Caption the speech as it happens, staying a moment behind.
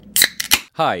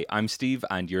Hi, I'm Steve,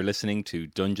 and you're listening to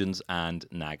Dungeons and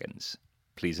Naggins.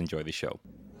 Please enjoy the show.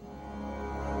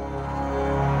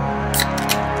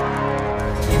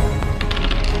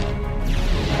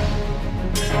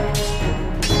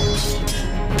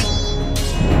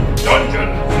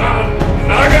 Dungeons and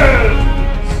Naggins!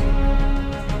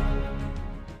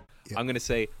 I'm going to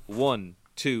say 1,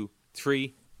 2,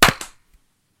 3.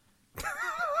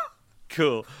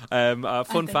 Cool.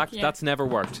 Fun fact, that's never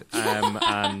worked,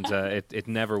 and it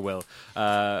never will.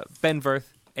 Ben Verth,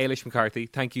 Ailish McCarthy,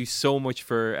 thank you so much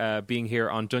for being here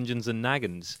on Dungeons and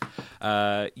Naggins.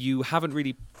 You haven't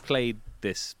really played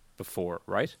this before,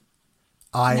 right?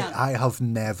 I have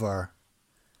never,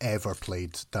 ever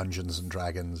played Dungeons and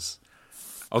Dragons.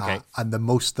 Okay. And the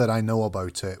most that I know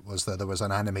about it was that there was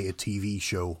an animated TV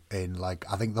show in, like,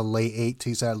 I think the late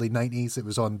 80s, early 90s. It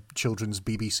was on children's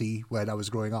BBC when I was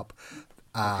growing up.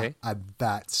 Okay. And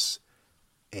that's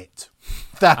it.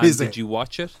 That is it. Did you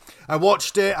watch it? I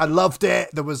watched it. I loved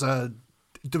it. There was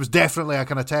definitely, I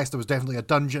can attest, there was definitely a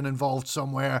dungeon involved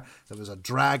somewhere. There was a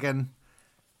dragon.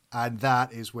 And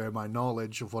that is where my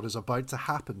knowledge of what is about to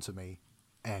happen to me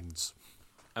ends.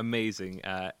 Amazing.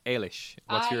 Ailish,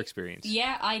 what's your experience?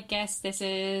 Yeah, I guess this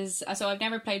is... So I've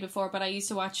never played before, but I used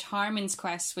to watch Harmon's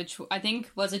Quest, which I think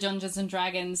was a Dungeons &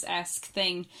 Dragons-esque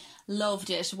thing. Loved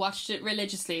it. Watched it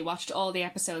religiously. Watched all the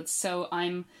episodes. So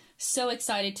I'm so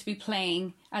excited to be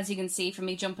playing, as you can see from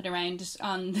me jumping around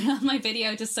on my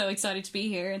video. Just so excited to be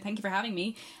here, and thank you for having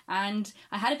me. And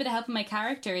I had a bit of help with my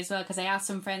character as well, because I asked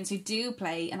some friends who do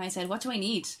play, and I said, what do I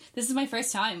need? This is my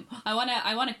first time. I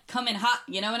wanna come in hot,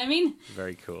 you know what I mean?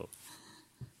 Very cool.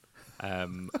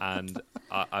 And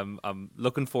I'm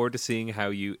looking forward to seeing how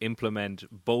you implement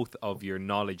both of your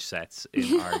knowledge sets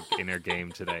in our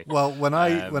game today. Well, when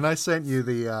I sent you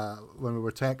the when we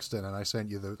were texting, and I sent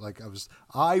you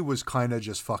I was kind of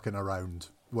just fucking around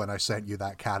when I sent you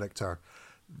that character.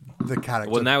 The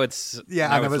character. Well, now it's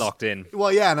locked in.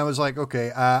 Well, yeah, and I was like,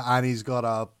 okay, and he's got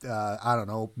a I don't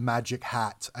know, magic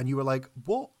hat, and you were like,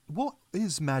 what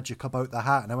is magic about the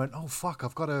hat? And I went, oh fuck,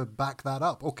 I've got to back that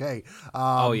up. Okay.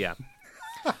 Oh yeah.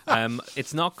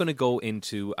 It's not going to go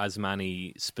into as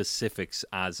many specifics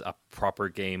as a proper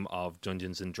game of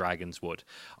Dungeons and Dragons would.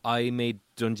 I made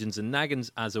Dungeons and Naggins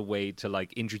as a way to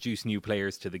introduce new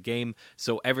players to the game,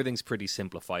 so everything's pretty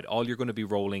simplified. All you're going to be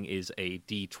rolling is a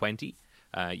D20.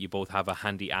 You both have a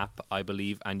handy app, I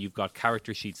believe, and you've got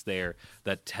character sheets there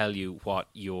that tell you what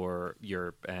your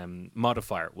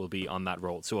modifier will be on that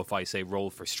roll. So if I say roll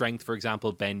for strength, for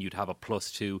example, Ben, you'd have a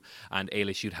 +2, and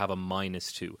Ailish, you'd have a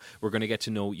 -2. We're going to get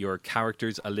to know your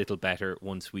characters a little better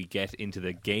once we get into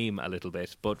the game a little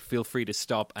bit, but feel free to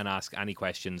stop and ask any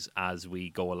questions as we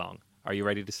go along. Are you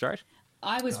ready to start?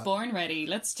 I was born ready.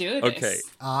 Let's do this. Okay.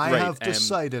 I have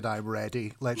decided I'm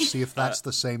ready. Let's see if that's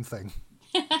the same thing.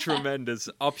 Tremendous.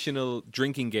 Optional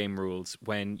drinking game rules.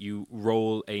 When you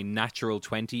roll a natural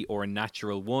 20 or a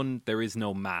natural 1, there is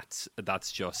no maths.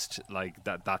 That's just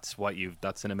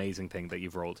that's an amazing thing that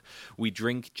you've rolled. We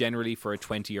drink generally for a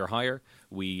 20 or higher.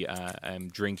 We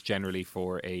drink generally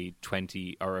for a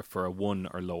 20 or for a 1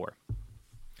 or lower.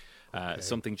 Okay.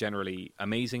 Something generally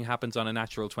amazing happens on a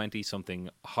natural 20. Something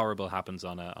horrible happens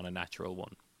on a natural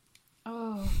 1.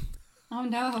 Oh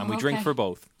no. And we drink for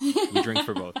both. We drink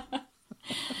for both.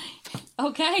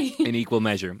 Okay. In equal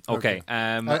measure. Okay.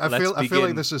 I feel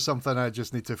like this is something I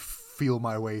just need to feel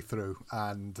my way through.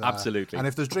 And absolutely. And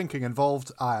if there's drinking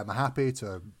involved, I am happy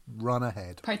to run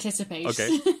ahead. Participate.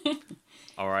 Okay.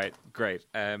 All right. Great.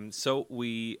 So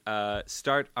we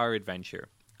start our adventure.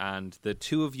 And the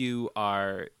two of you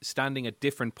are standing at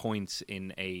different points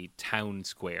in a town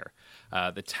square.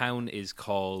 The town is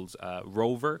called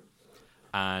Rover.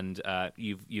 And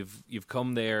you've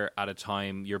come there at a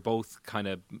time. You're both kind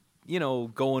of,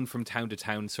 going from town to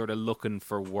town, sort of looking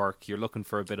for work. You're looking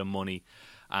for a bit of money,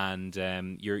 and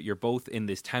you're both in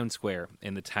this town square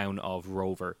in the town of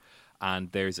Rover.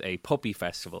 And there's a puppy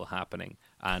festival happening,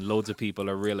 and loads of people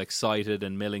are real excited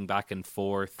and milling back and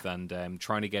forth and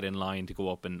trying to get in line to go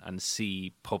up and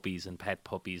see puppies and pet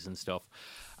puppies and stuff.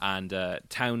 And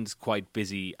town's quite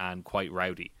busy and quite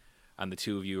rowdy. And the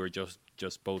two of you are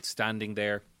just both standing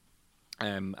there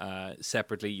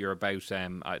separately. You're about,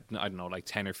 I don't know,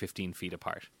 10 or 15 feet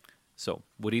apart. So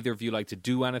would either of you like to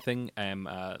do anything,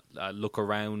 look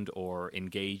around or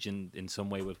engage in some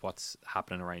way with what's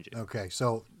happening around you? Okay,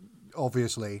 so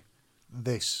obviously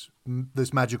this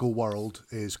magical world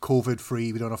is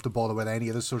COVID-free. We don't have to bother with any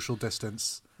of the social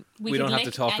distance. We don't have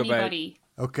to talk about...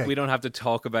 Okay. We don't have to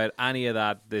talk about any of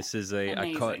that. This is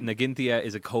Amazing. Nagintia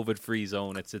is a COVID-free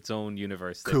zone. It's its own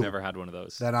universe. They've Cool. never had one of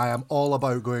those. Then I am all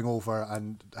about going over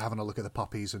and having a look at the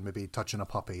puppies and maybe touching a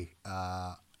puppy.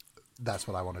 That's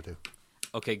what I want to do.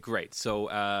 Okay, great. So,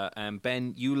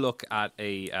 Ben, you look at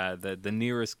the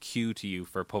nearest queue to you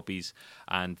for puppies,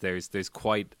 and there's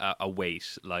quite a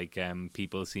wait. Like,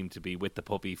 people seem to be with the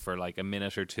puppy for like a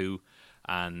minute or two,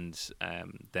 and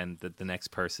then the next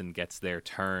person gets their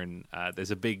turn.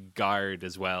 There's a big guard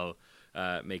as well,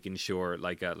 making sure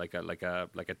like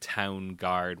a town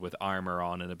guard with armor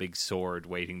on and a big sword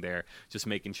waiting there, just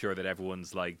making sure that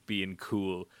everyone's like being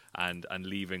cool and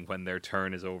leaving when their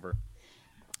turn is over.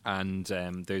 And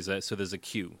there's a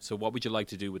queue. So what would you like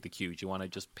to do with the queue? Do you want to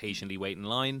just patiently wait in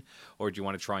line, or do you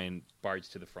want to try and barge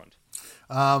to the front?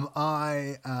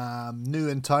 I am new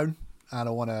in town. I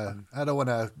don't want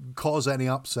to cause any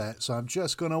upset, so I'm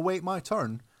just going to wait my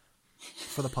turn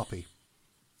for the puppy.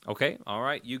 Okay, all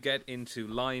right. You get into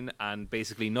line, and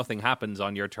basically nothing happens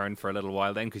on your turn for a little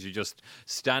while then, because you're just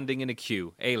standing in a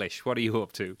queue. Ailish, what are you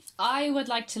up to? I would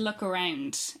like to look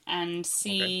around and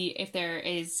see if there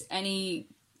is any.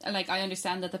 Like, I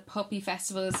understand that the puppy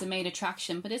festival is the main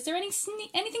attraction, but is there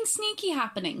anything sneaky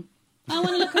happening? I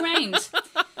want to look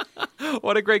around.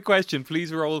 What a great question.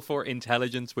 Please roll for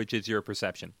intelligence, which is your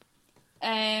perception.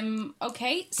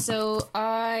 Okay, so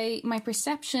my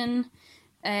perception,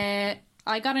 I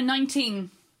got a 19.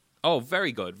 Oh,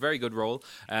 very good. Very good roll.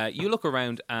 You look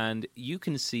around and you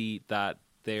can see that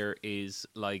there is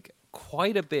like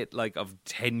quite a bit like of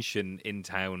tension in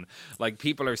town. Like,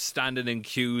 people are standing in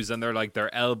queues and they're like,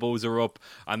 their elbows are up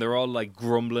and they're all like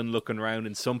grumbling, looking around,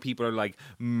 and some people are like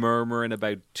murmuring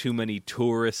about too many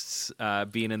tourists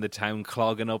being in the town,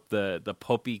 clogging up the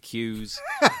puppy queues.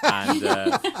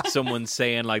 And someone's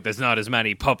saying like, there's not as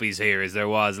many puppies here as there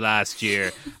was last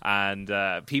year. And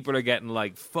people are getting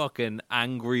like fucking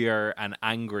angrier and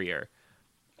angrier.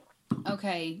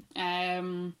 Okay,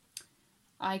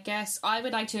 I guess I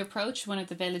would like to approach one of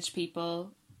the village people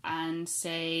and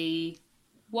say,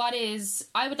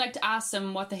 I would like to ask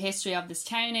them what the history of this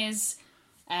town is,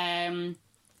 and,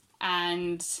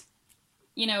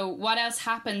 you know, what else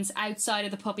happens outside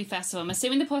of the puppy festival. I'm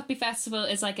assuming the puppy festival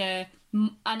is like an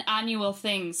annual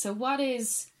thing. So what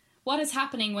is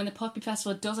happening when the puppy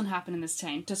festival doesn't happen in this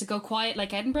town? Does it go quiet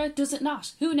like Edinburgh? Does it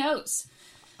not? Who knows?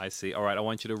 I see. All right, I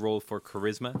want you to roll for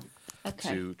charisma. Okay.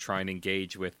 To try and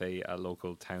engage with a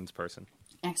local townsperson.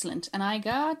 Excellent. And I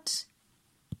got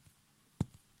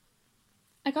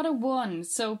a 1,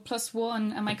 so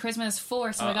 +1, and my charisma is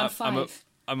 4, so I got a 5.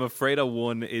 I'm afraid a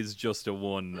 1 is just a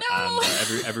 1. No!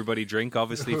 And everybody drink,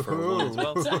 obviously, for a 1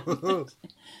 as well.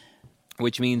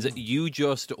 Which means you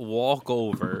just walk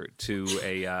over to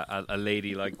a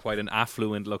lady, like quite an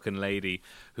affluent looking lady,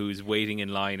 who's waiting in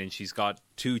line, and she's got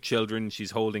 2 children. She's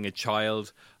holding a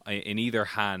child in either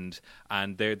hand,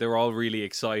 and they're all really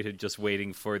excited, just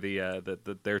waiting for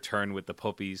their turn with the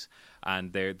puppies.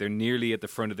 And they're nearly at the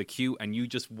front of the queue, and you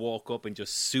just walk up and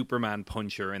just Superman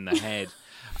punch her in the head.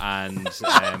 And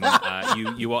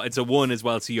you it's a 1 as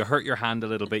well, so you hurt your hand a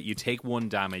little bit. You take 1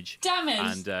 damage. Damn it!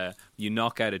 And you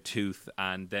knock out a tooth,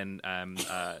 and then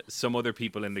some other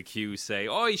people in the queue say,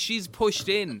 "Oh, she's pushed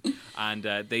in," and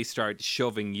they start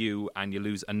shoving you, and you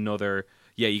lose another.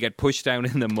 Yeah, you get pushed down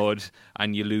in the mud,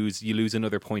 and you lose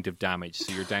another point of damage.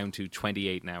 So you're down to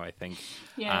 28 now, I think.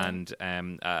 Yeah. And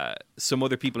some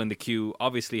other people in the queue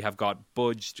obviously have got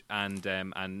budged and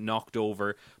knocked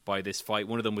over by this fight.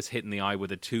 One of them was hit in the eye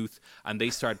with a tooth, and they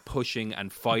start pushing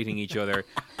and fighting each other.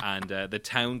 And the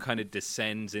town kind of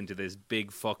descends into this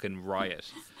big fucking riot.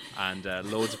 And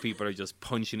loads of people are just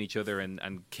punching each other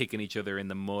and kicking each other in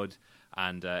the mud.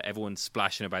 And everyone's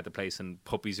splashing about the place, and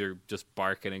puppies are just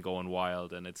barking and going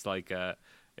wild, and it's like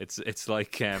it's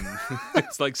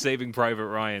like Saving Private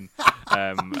Ryan.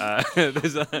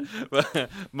 There's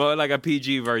more like a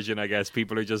PG version, I guess.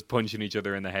 People are just punching each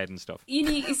other in the head and stuff.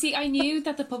 You see, I knew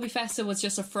that the puppy festival was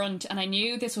just a front, and I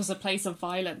knew this was a place of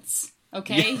violence.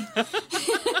 Okay. Yeah.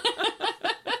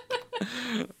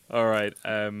 All right.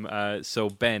 So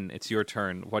Ben, it's your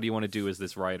turn. What do you want to do as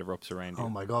this riot erupts around you? Oh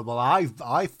my god! Well, I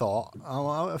thought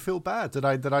I feel bad. Did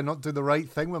I not do the right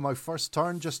thing with my first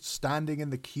turn? Just standing in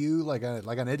the queue like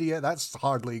an idiot. That's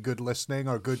hardly good listening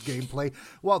or good gameplay.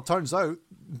 Well, it turns out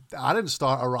I didn't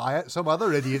start a riot. Some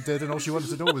other idiot did, and all she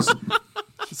wanted to know was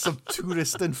some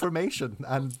tourist information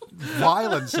and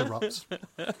violence erupts.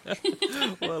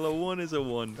 Well, a 1 is a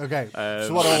 1. Okay,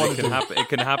 so what do I want to do? It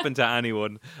can happen to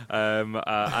anyone,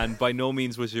 and by no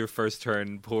means was your first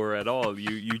turn poor at all.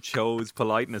 You chose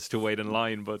politeness to wait in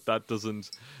line, but that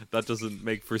doesn't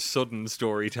make for sudden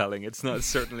storytelling. It's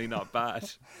certainly not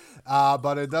bad.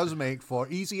 But it does make for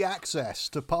easy access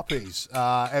to puppies.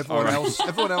 Everyone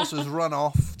else has run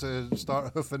off to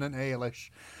start hoofing into Ailish.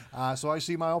 So I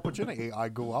see my opportunity. I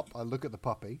go up, I look at the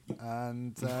puppy,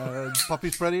 and the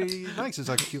puppy's pretty nice. It's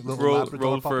a cute little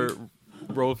Labrador puppy.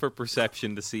 Roll for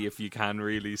perception to see if you can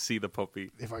really see the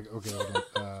puppy. Hold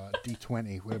on.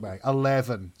 D20. Where am I?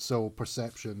 11. So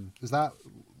perception is that?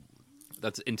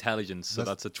 That's intelligence. So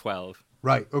that's a 12.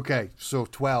 Right. Okay. So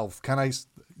 12. Can I?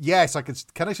 Yes, I can.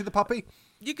 Can I see the puppy?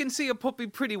 You can see a puppy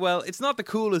pretty well. It's not the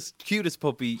cutest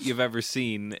puppy you've ever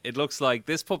seen. It looks like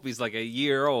this puppy's like a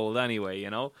year old anyway, you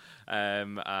know?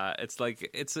 It's like,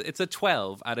 it's a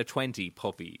 12 out of 20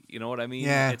 puppy. You know what I mean?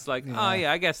 Yeah. It's like,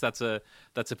 I guess that's a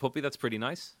puppy. That's pretty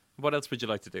nice. What else would you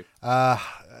like to do?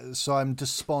 So I'm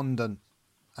despondent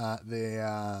at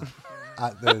the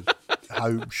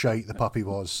how shite the puppy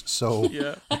was. So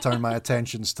I turn my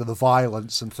attentions to the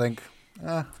violence and think,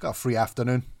 I've got a free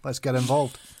afternoon. Let's get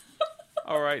involved.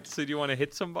 All right, so do you want to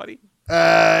hit somebody? Who do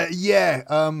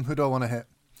I want to hit?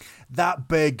 That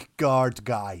big guard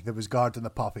guy that was guarding the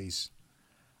puppies.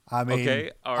 I mean,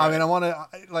 okay, all right. I mean, I want to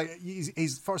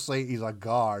he's firstly he's a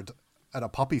guard at a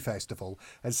puppy festival,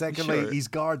 and secondly he's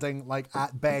guarding like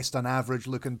at best an average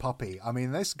looking puppy. I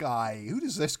mean, this guy, who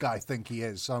does this guy think he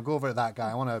is? So I'll go over to that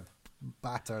guy. I want to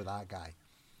batter that guy.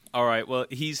 All right, well,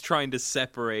 he's trying to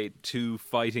separate two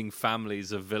fighting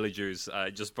families of villagers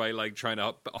just by, like, trying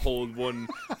to hold one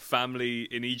family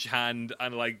in each hand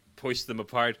and, like, push them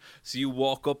apart. So you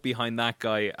walk up behind that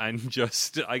guy and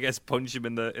just, I guess, punch him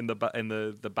in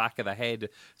the back of the head.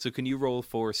 So can you roll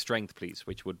for strength, please,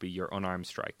 which would be your unarmed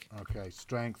strike? Okay,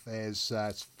 strength is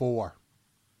 4.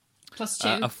 Plus 2?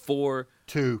 A 4.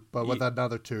 2, but with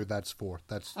another 2, that's 4.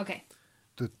 That's okay.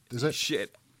 Is it?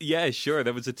 Shit. Yeah, sure.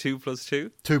 That was a 2 plus 2.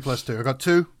 2 plus 2. I got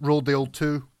 2. Rolled the old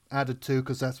 2. Added 2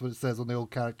 because that's what it says on the old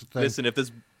character thing. Listen, if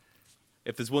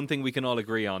there's one thing we can all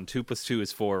agree on, 2 plus 2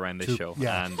 is 4 around this show.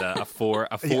 Yeah. And a 4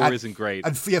 isn't great.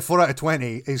 And 4 out of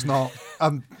 20 is not.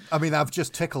 I mean, I've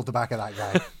just tickled the back of that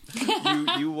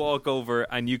guy. You walk over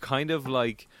and you kind of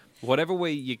like. Whatever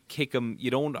way you kick him,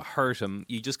 you don't hurt him.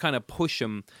 You just kind of push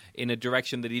him in a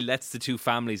direction that he lets the two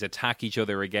families attack each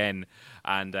other again.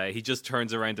 And he just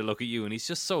turns around to look at you, and he's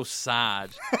just so sad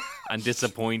and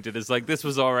disappointed. It's like this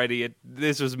was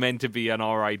meant to be an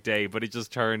all right day, but it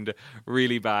just turned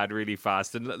really bad really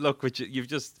fast. And look,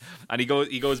 and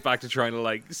he goes back to trying to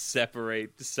like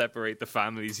separate the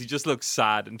families. He just looks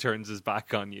sad and turns his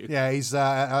back on you. Yeah, he's.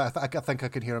 I think I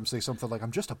can hear him say something like,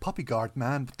 "I'm just a puppy guard,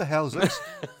 man. What the hell is this?"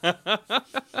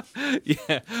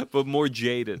 Yeah, but more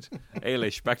jaded.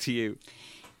 Ailish, back to you.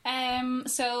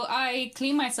 So I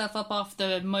clean myself up off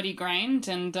the muddy ground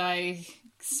and I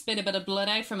spit a bit of blood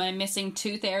out from my missing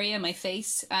tooth area in my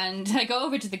face, and I go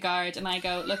over to the guard and I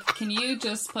go, look, can you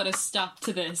just put a stop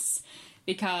to this?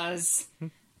 Because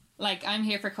like, I'm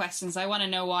here for questions. I want to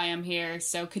know why I'm here.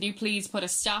 So could you please put a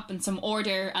stop and some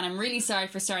order? And I'm really sorry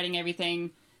for starting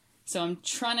everything. So I'm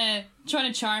trying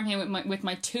to charm him with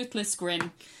my toothless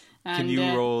grin. And, can you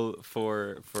roll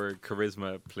for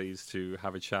charisma, please, to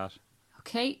have a chat?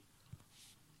 Okay.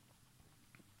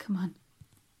 Come on.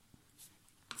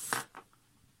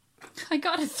 I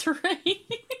got a 3.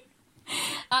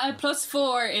 Plus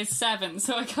 4 is 7,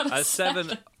 so I got a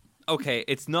 7. Okay,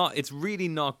 it's really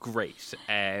not great.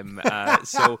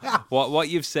 So what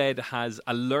you've said has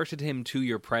alerted him to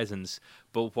your presence,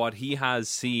 but what he has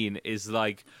seen is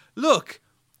like, look,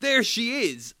 there she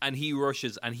is, and he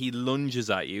rushes and he lunges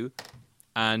at you.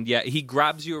 And yeah, he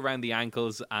grabs you around the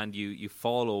ankles and you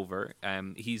fall over.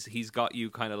 He's got you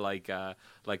kind of like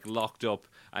locked up,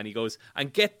 and he goes,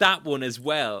 and get that one as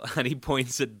well. And he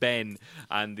points at Ben,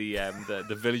 and the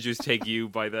villagers take you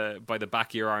by the back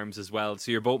of your arms as well.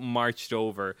 So you're both marched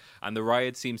over, and the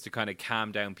riot seems to kind of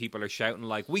calm down. People are shouting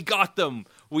like, "We got them!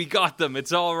 We got them!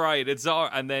 It's all right! It's all."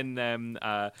 And then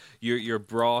you're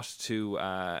brought to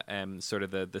sort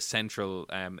of the central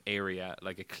area,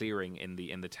 like a clearing in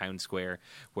the town square,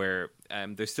 where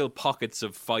there's still pockets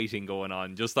of fighting going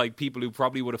on, just like people who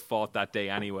probably would have fought that day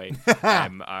anyway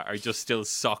are just still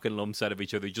socking lumps out of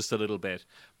each other just a little bit,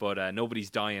 but nobody's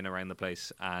dying around the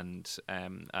place. And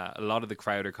a lot of the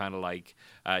crowd are kind of like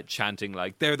chanting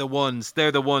like, they're the ones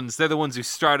who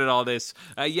started all this.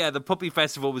 Yeah, the puppy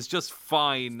festival was just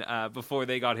fine before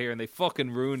they got here, and they fucking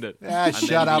ruined it. Yeah,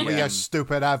 shut up with your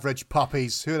stupid average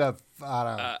puppies. Who'd have...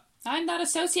 I'm not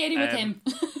associated with him.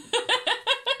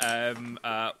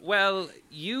 Well,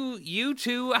 you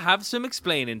two have some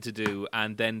explaining to do,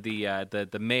 and then the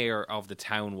mayor of the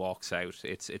town walks out.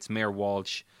 It's Mayor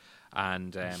Walsh,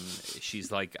 and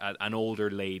she's like an older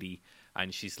lady,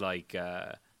 and she's like,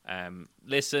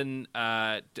 "Listen,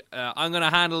 I'm gonna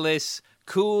handle this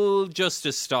cool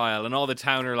justice style," and all the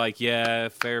town are like, "Yeah,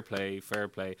 fair play,"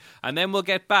 and then we'll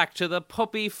get back to the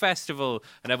puppy festival,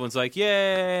 and everyone's like,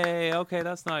 "Yay, okay,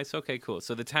 that's nice, okay, cool."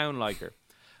 So the town like her.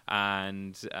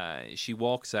 And she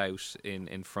walks out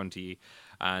in front of you,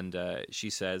 and she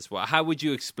says, "Well, how would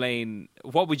you explain?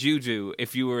 What would you do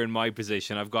if you were in my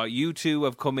position? I've got you two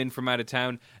have come in from out of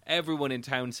town. Everyone in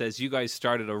town says you guys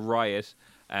started a riot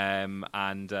and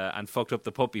fucked up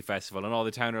the puppy festival, and all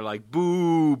the town are like,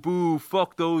 boo, boo,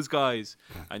 fuck those guys."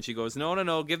 And she goes,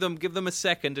 "No, give them a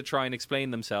second to try and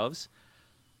explain themselves."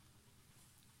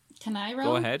 Can I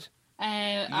roll? Go ahead.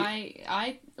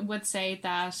 I would say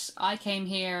that I came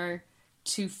here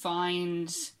to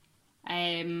find,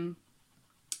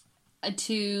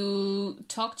 to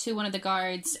talk to one of the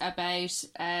guards about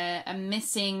a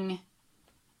missing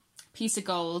piece of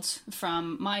gold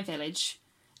from my village,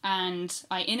 and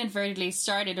I inadvertently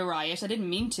started a riot. I didn't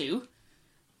mean to,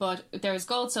 but there was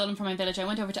gold stolen from my village. I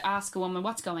went over to ask a woman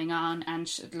what's going on, and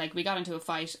we got into a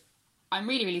fight. I'm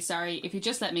really, really sorry. If you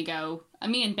just let me go,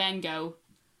 and me and Ben go,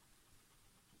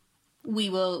 we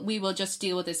will just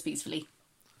deal with this peacefully.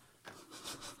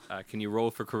 Can you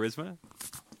roll for charisma?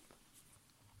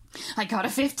 I got a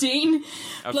 15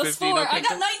 plus 15, 4. okay, I got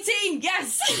cool. 19.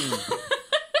 Yes.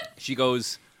 She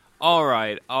goes, all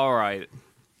right.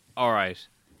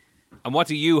 And what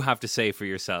do you have to say for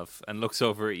yourself? And looks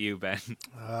over at you, Ben.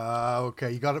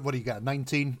 Okay, you got it. What do you got?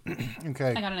 19? Okay.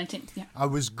 I got a 19, yeah. I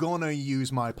was going to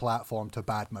use my platform to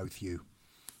badmouth you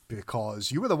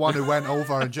because you were the one who went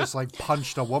over and just like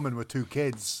punched a woman with 2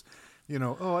 kids. You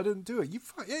know, "Oh, I didn't do it." You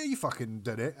fucking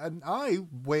did it. And I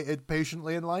waited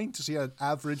patiently in line to see an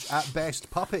average at best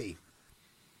puppy.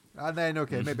 And then,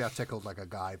 okay, maybe I tickled like a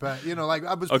guy. But, you know, like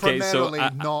I was primarily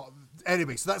not...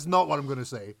 Anyway, so that's not what I'm going to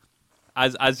say.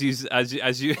 As you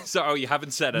sorry, you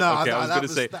haven't said it. No, okay, I was going to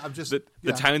say the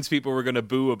yeah. townspeople were going to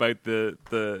boo about the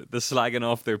slagging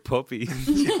off their puppy.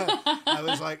 Yeah. I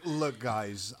was like, "Look,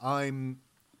 guys, I'm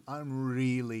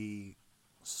really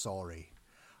sorry.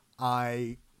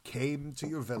 I came to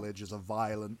your village as a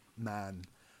violent man,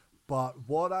 but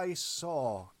what I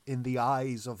saw in the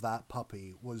eyes of that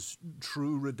puppy was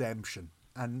true redemption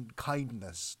and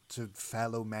kindness to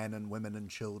fellow men and women and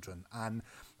children. And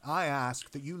I ask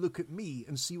that you look at me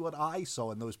and see what I saw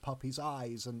in those puppies'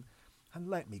 eyes and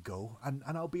let me go. And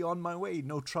I'll be on my way,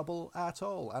 no trouble at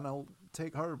all. And I'll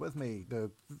take her with me,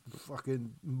 the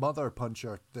fucking mother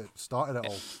puncher that started it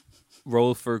all."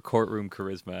 Roll for courtroom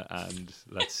charisma, and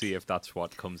let's see if that's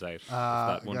what comes out.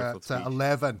 That wonderful speech.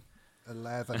 11.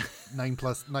 9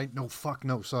 plus 9. No, fuck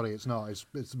no. Sorry, it's not.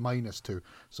 It's minus 2.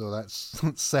 So that's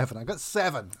 7. I got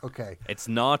 7. Okay. It's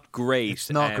not great.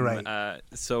 It's not great.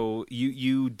 So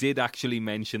you did actually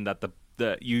mention that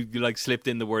you like slipped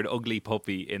in the word ugly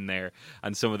puppy in there,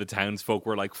 and some of the townsfolk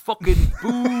were like, "Fucking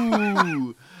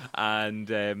boo!"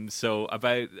 And so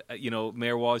about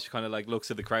Mayor Walsh kind of like looks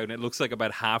at the crowd, and it looks like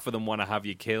about half of them want to have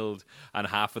you killed, and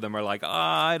half of them are like,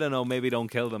 I don't know, maybe don't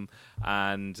kill them.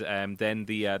 And then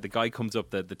the guy comes up,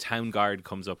 the town guard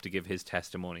comes up to give his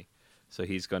testimony, so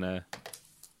he's gonna.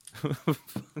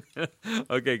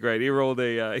 Okay, great. He rolled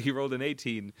an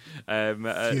 18.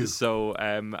 So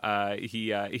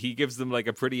he gives them like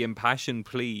a pretty impassioned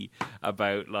plea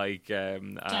about like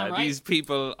these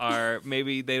people are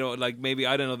maybe they don't like maybe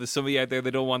I don't know. There's somebody out there they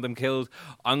don't want them killed.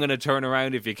 I'm gonna turn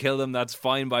around. If you kill them, that's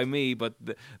fine by me. But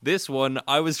this one,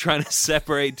 I was trying to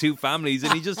separate 2 families,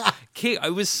 and he just kicked. I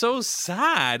was so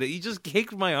sad. He just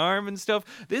kicked my arm and stuff.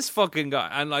 This fucking guy,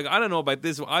 and like I don't know about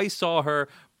this. I saw her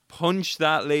punch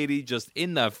that lady just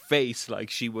in the face like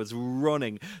she was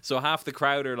running. So half the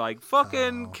crowd are like,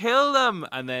 "Fucking kill them,"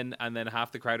 and then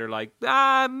half the crowd are like,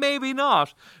 maybe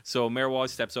not. So Mayor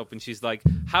Walsh steps up and she's like,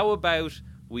 "How about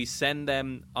we send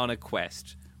them on a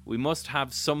quest? We must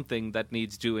have something that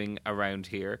needs doing around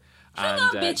here." Hang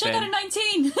on, bitch! I got a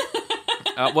 19.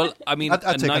 Well, I mean, I'll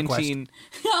take 19.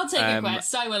 I'll take a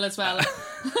quest. I will as well.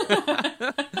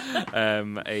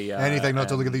 Anything not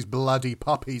to look at these bloody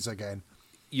puppies again.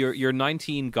 Your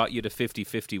 19 got you to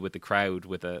 50-50 with the crowd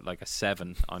with a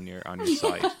 7 on your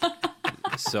side.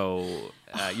 So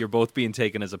you're both being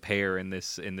taken as a pair in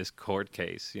this court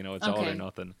case. You know, it's all or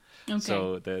nothing. Okay.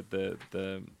 So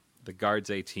the guard's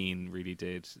 18 really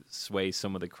did sway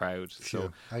some of the crowd.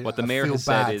 Sure. So what the mayor has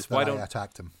said is, why don't I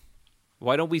attacked him?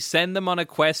 Why don't we send them on a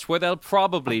quest where they'll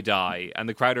probably die? And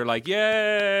the crowd are like,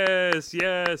 yes,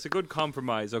 a good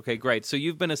compromise. Okay, great. So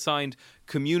you've been assigned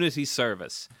community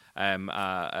service.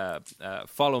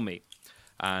 Follow me.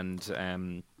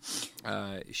 And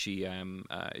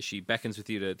she beckons with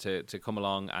you to come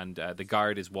along, and the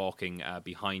guard is walking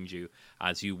behind you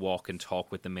as you walk and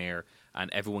talk with the mayor. And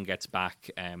everyone gets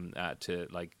back to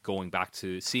like going back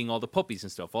to seeing all the puppies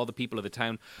and stuff. All the people of the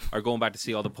town are going back to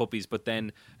see all the puppies, but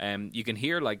then you can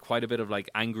hear like quite a bit of like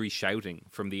angry shouting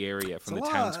from the area, from the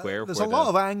town square. There's a lot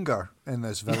of anger in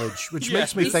this village, which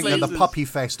makes me think places. that the puppy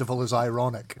festival is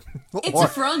ironic. It's a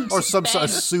front, or some sort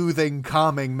of Ben. soothing,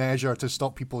 calming measure to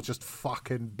stop people just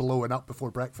fucking blowing up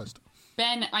before breakfast.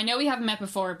 Ben, I know we haven't met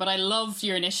before, but I love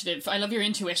your initiative. I love your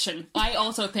intuition. I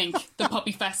also think the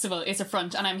Puppy Festival is a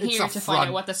front, and I'm here to find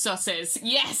out what the sus is.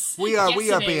 Yes! We are Yes,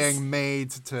 it is. being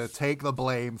made to take the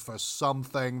blame for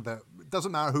something that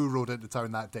doesn't matter who rode into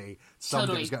town that day.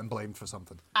 Somebody's getting blamed for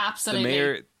something.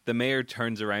 Absolutely. The mayor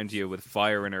turns around to you with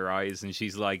fire in her eyes, and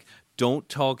she's like, don't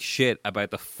talk shit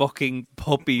about the fucking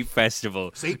puppy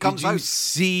festival. See, it comes Did you out.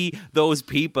 see those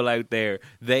people out there?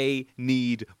 They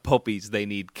need puppies. They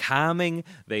need calming.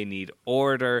 They need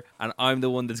order. And I'm the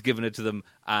one that's giving it to them.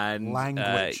 And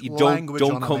Language. you Language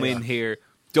don't on a come mayor. in here.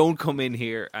 Don't come in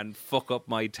here and fuck up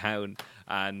my town.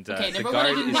 And Okay, the number one,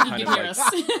 I guard didn't is think kind you of could hear like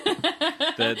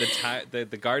us.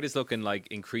 the guard is looking like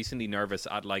increasingly nervous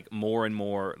at like more and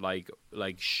more like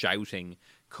shouting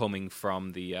coming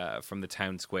from the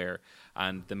town square,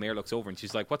 and the mayor looks over and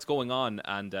she's like, "What's going on?"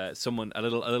 And a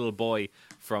little boy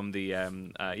from the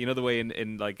you know the way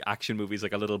in like action movies,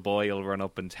 like a little boy will run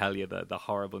up and tell you the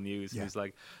horrible news. Yeah. And he's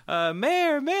like,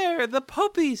 "Mayor, the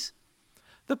puppies,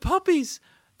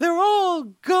 they're all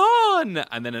gone!"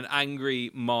 And then an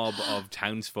angry mob of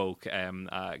townsfolk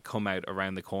come out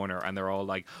around the corner, and they're all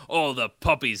like, "All the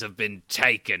puppies have been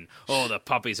taken. All the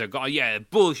puppies are gone. Yeah,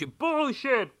 bullshit. All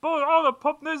the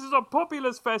this is a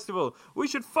puppyless festival. We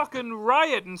should fucking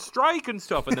riot and strike and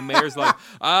stuff." And the mayor's like,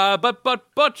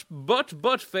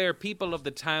 but fair people of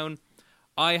the town,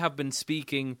 I have been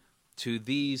speaking to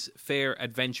these fair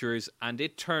adventurers, and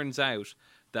it turns out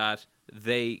that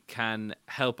they can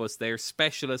help us. They're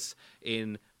specialists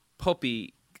in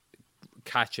puppy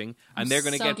catching, and they're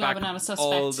going to so get glad back we're not a suspect.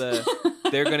 all the.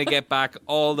 They're going to get back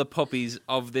all the puppies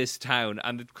of this town,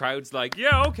 and the crowd's like,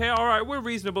 "Yeah, okay, all right, we're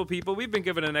reasonable people. We've been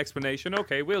given an explanation.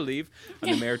 Okay, we'll leave."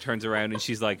 And the mayor turns around and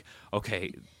she's like,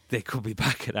 "Okay, they could be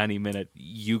back at any minute.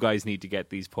 You guys need to get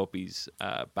these puppies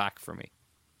back for me."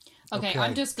 Okay,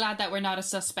 I'm just glad that we're not a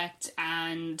suspect,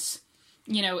 and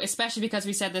you know, especially because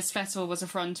we said this festival was a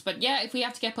front. But yeah, if we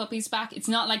have to get puppies back, it's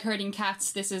not like herding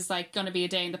cats. This is like going to be a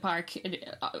day in the park,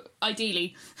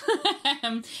 ideally.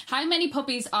 How many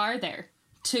puppies are there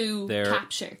to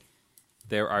capture?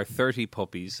 There are 30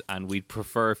 puppies, and we'd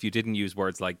prefer if you didn't use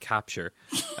words like capture.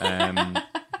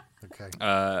 Okay.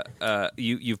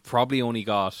 You've probably only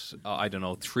got,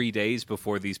 3 days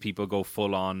before these people go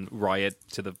full on riot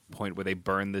to the point where they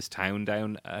burn this town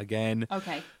down again.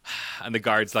 Okay. And the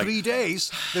guard's like, 3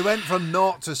 days? They went from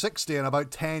 0 to 60 in about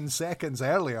 10 seconds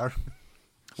earlier.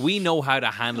 "We know how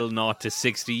to handle 0 to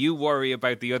 60. You worry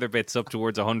about the other bits up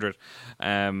towards 100,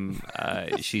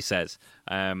 she says.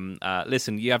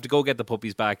 Listen, you have to go get the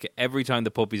puppies back. Every time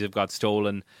the puppies have got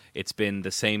stolen, it's been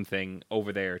the same thing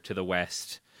over there to the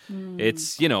west.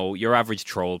 It's, your average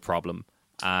troll problem.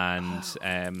 And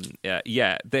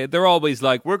they're always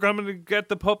like, "We're going to get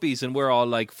the puppies," and we're all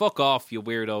like, "Fuck off, you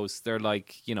weirdos." They're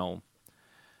like,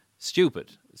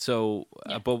 stupid. So,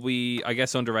 but we, I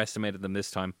guess, underestimated them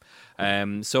this time.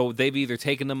 So they've either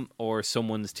taken them or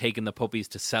someone's taken the puppies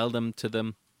to sell them to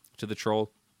the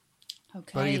troll.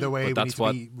 Okay. But either way, But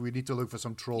we need to look for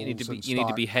some trolls. You need and to be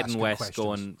start heading asking west,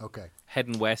 questions. Okay.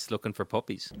 heading west looking for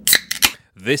puppies.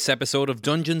 This episode of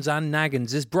Dungeons and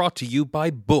Naggins is brought to you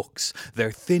by books.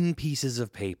 They're thin pieces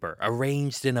of paper,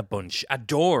 arranged in a bunch,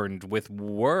 adorned with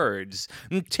words,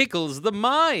 and tickles the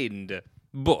mind.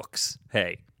 Books.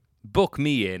 Hey, book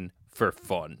me in for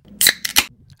fun.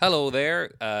 Hello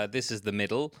there, this is The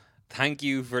Middle. Thank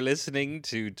you for listening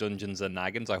to Dungeons and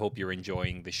Naggins. I hope you're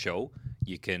enjoying the show.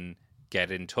 You can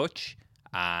get in touch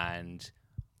and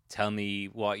tell me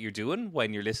what you're doing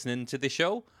when you're listening to the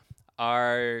show.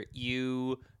 Are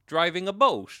you driving a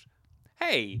boat?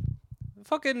 Hey,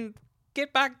 fucking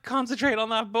get back, concentrate on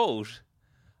that boat.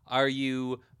 Are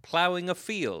you plowing a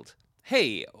field?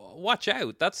 Hey, watch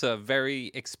out, that's a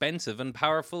very expensive and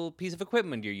powerful piece of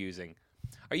equipment you're using.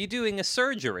 Are you doing a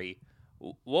surgery?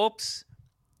 Whoops.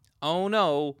 Oh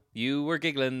no, you were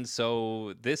giggling,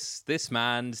 so this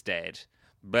man's dead.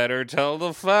 Better tell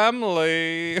the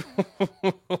family.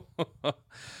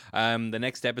 The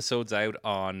next episode's out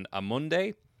on a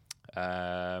Monday.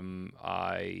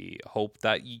 I hope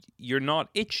that you're not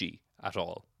itchy at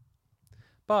all.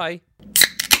 Bye.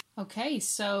 Okay,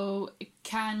 so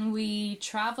can we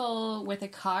travel with a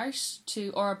cart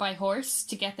or by horse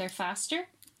to get there faster?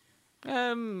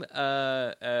 No,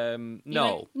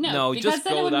 No, just because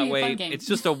then it go wouldn't that be a way. fun game. It's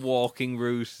just a walking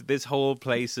route. This whole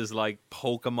place is like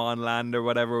Pokemon Land or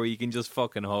whatever, where you can just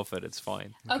fucking hoof it. It's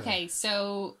fine. Okay,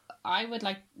 so I would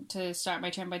like to start my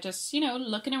turn by just,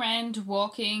 looking around,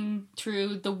 walking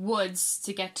through the woods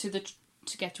to get to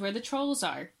where the trolls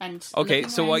are. And Okay, looking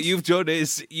so what around. you've done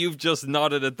is you've just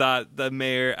nodded at the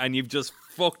mayor, and you've just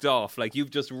fucked off. Like, you've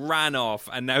just ran off,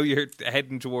 and now you're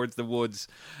heading towards the woods.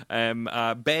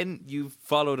 Ben, you've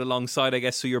followed alongside, I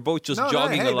guess, so you're both just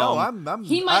jogging along. I'm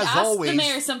He might as ask always, the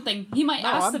mayor something. He might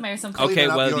ask I'm the mayor something. Okay,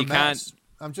 cleaning up well, your you can't. mess.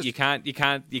 I'm just You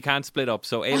can't split up.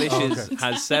 So Ailish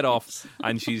has set off,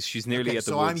 and she's nearly at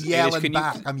the so woods. I'm yelling Ailish,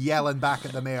 back. I'm yelling back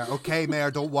at the mayor. Okay, mayor,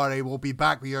 don't worry. We'll be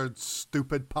back with your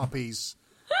stupid puppies.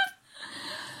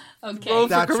 Okay. Roll for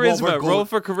That's what we're charisma. going- Roll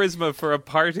for charisma for a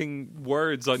parting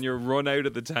words on your run out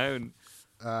of the town.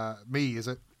 Me, is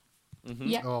it?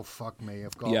 Yeah. Oh, fuck me.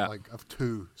 I've got Yeah. I've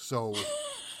two. So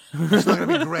it's not going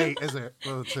to be great, is it?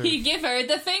 Well, two. You give her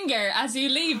the finger as you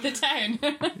leave the town.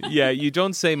 Yeah, you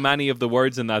don't say many of the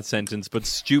words in that sentence, but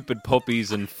stupid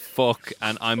puppies and fuck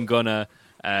and I'm gonna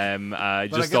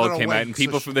just give all her a came out, wink, and so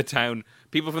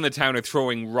people from the town are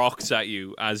throwing rocks at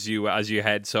you as you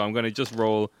head. So I'm gonna just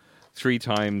roll 3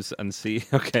 times and see.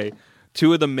 Okay,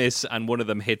 2 of them miss and 1 of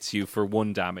them hits you for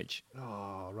 1 damage.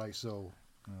 Oh, right. So,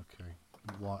 okay.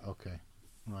 What? Okay.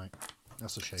 Right.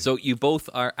 That's a shame. So you both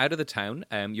are out of the town.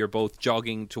 You're both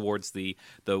jogging towards the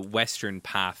western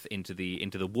path into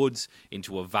the woods,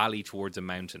 into a valley towards a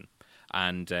mountain,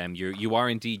 and you are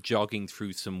indeed jogging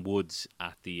through some woods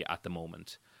at the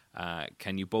moment.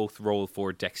 Can you both roll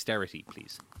for dexterity,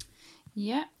 please?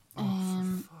 Yeah.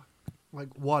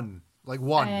 Like one.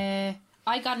 I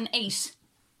got an 8.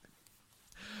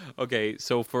 Okay,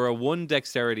 so for a 1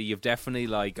 dexterity, you've definitely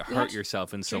hurt What?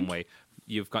 yourself in some Drink? way.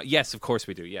 You've got Yes, of course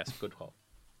we do. Yes, good call.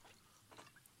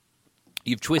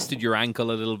 You've twisted your ankle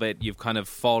a little bit. You've kind of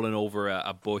fallen over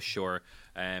a bush or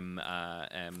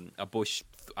a bush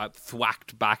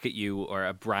thwacked back at you, or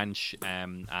a branch,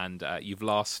 and you've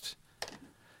lost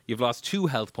 2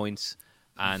 health points,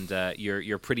 and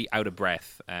you're pretty out of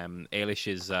breath. Ailish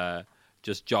is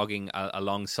just jogging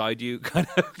alongside you, kind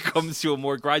of comes to a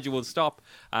more gradual stop.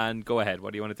 And go ahead.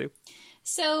 What do you want to do?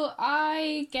 So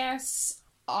I guess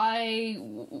I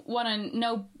want to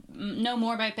know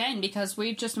more about Ben, because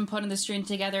we've just been putting the string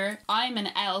together. I'm an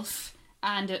elf,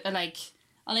 and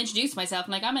I'll introduce myself.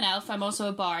 I'm an elf. I'm also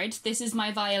a bard. This is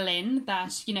my violin.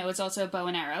 That it's also a bow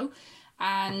and arrow.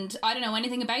 And I don't know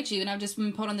anything about you, and I've just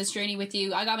been put on this journey with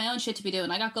you. I got my own shit to be doing.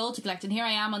 I got gold to collect, and here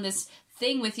I am on this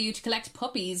thing with you to collect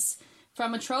puppies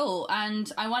from a troll.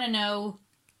 And I want to know,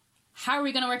 how are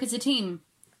we going to work as a team?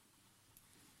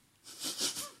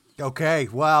 Okay,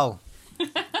 well,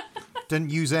 didn't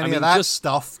use any mean, of that just-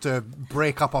 stuff to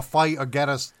break up a fight or get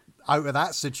us out of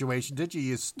that situation, did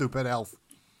you stupid elf?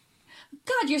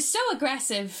 God, you're so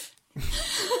aggressive.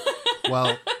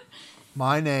 Well,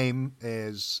 my name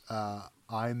is,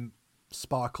 I'm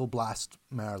Sparkle Blast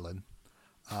Merlin.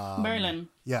 Merlin.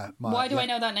 Yeah. Why do I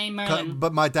know that name, Merlin?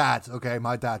 But my dad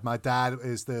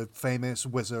is the famous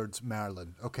wizard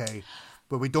Merlin, okay?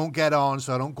 But we don't get on,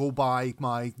 so I don't go by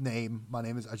my name. My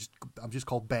name is, I'm just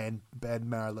called Ben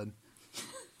Merlin.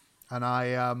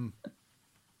 And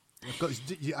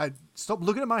stop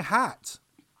looking at my hat.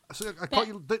 So I caught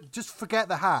you, just forget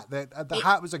the hat. The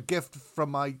hat was a gift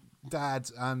from my dad,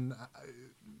 and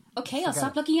Okay, I'll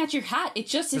stop looking at your hat.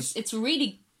 It's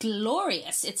really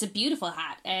glorious. It's a beautiful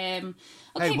hat. Okay,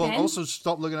 hey, well, Ben. also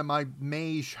stop looking at my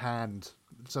mage hand.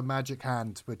 It's a magic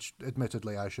hand, which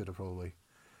admittedly I should have probably.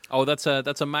 Oh, that's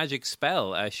a magic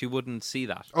spell. She wouldn't see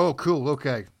that. Oh, cool.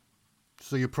 Okay,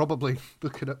 so you're probably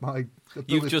looking at my.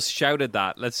 You've just shouted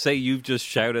that. Let's say you've just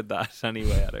shouted that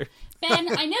anyway at her.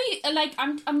 Ben, I know you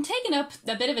I'm taking up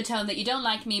a bit of a tone that you don't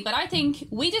like me, but I think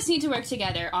we just need to work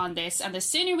together on this, and the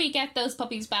sooner we get those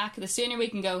puppies back, the sooner we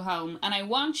can go home. And I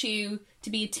want you to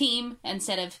be a team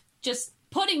instead of just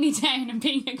putting me down and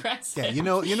being aggressive. Yeah, you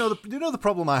know the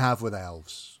problem I have with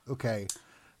elves. Okay,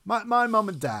 my mum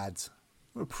and dad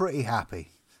were pretty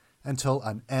happy until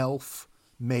an elf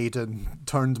maiden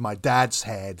turned my dad's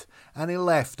head, and he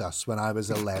left us when I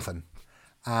was 11,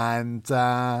 and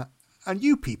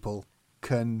you people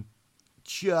can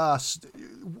just,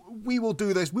 we will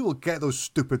do this. We will get those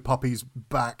stupid puppies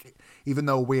back, even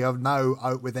though we are now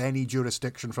out with any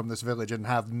jurisdiction from this village and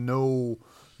have no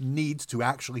need to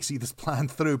actually see this plan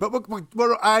through. But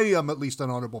I am at least an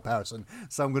honourable person,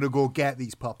 so I'm going to go get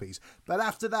these puppies. But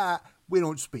after that, we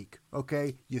don't speak,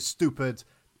 okay? You stupid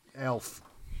elf.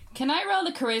 Can I roll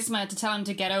the charisma to tell him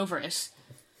to get over it?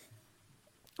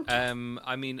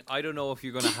 I mean, I don't know if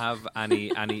you're going to have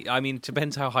any. I mean,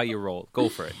 depends how high you roll. Go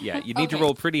for it. Yeah, you need to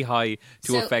roll pretty high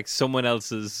to affect someone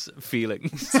else's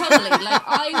feelings. Totally.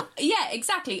 Yeah,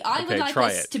 exactly. I would like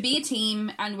us it. to be a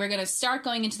team, and we're going to start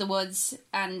going into the woods.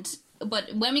 But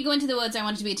when we go into the woods, I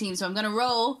want it to be a team. So I'm going to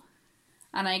roll,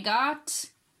 and I got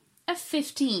a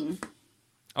 15.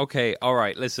 Okay. All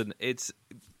right. Listen, it's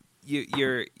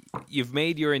you've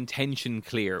made your intention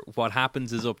clear. What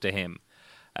happens is up to him.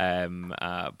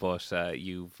 But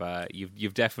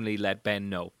you've definitely let Ben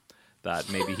know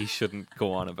that maybe he shouldn't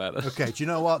go on about it. Okay, do you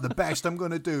know what? The best I'm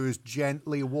going to do is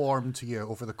gently warm to you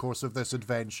over the course of this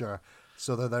adventure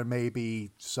so that there may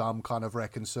be some kind of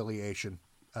reconciliation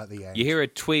at the end. You hear a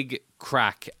twig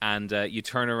crack and you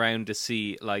turn around to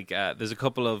see there's a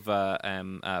couple of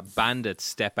bandits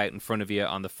step out in front of you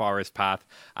on the forest path,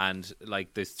 and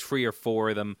there's 3 or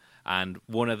 4 of them, and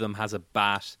one of them has a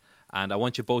bat. And I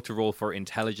want you both to roll for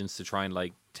intelligence to try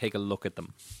and take a look at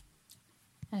them.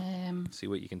 See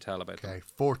what you can tell about them. Okay,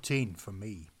 14 for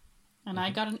me. And I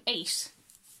got an 8.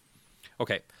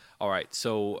 Okay, all right.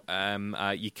 So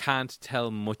you can't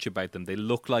tell much about them. They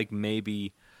look like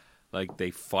maybe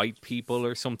they fight people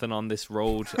or something on this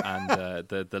road. And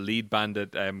the lead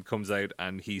bandit comes out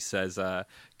and he says,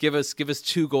 "Give us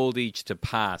 2 gold each to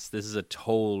pass. This is a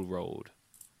toll road.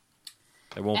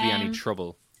 There won't be any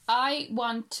trouble." I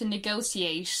want to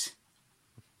negotiate.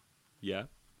 Yeah.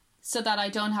 So that I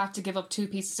don't have to give up 2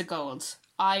 pieces of gold.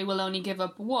 I will only give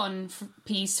up 1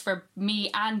 piece for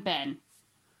me and Ben.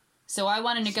 So I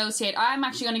want to negotiate. I'm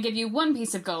actually going to give you 1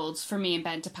 piece of gold for me and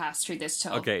Ben to pass through this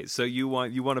toll. Okay, so you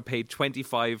want to pay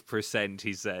 25%,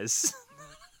 he says.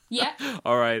 Yeah.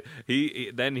 All right.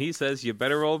 He says you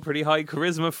better roll pretty high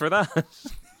charisma for that.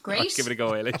 Great. Right, give it a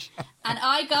go, Eilish. And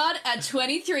I got a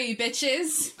 23,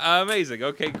 bitches. Amazing.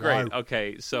 Okay, great. Wow.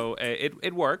 Okay, so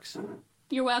it works.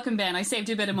 You're welcome, Ben. I saved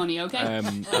you a bit of money, okay?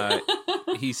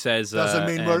 He says... Doesn't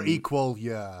mean we're equal,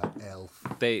 yeah, elf.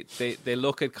 They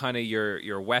look at kind of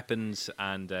your weapons,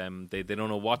 and they don't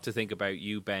know what to think about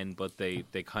you, Ben, but they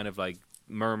kind of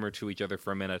murmur to each other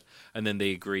for a minute, and then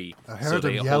they agree. I heard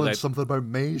him yelling something about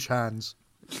mage hands.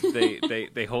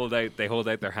 They hold out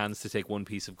their hands to take 1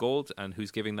 piece of gold, and who's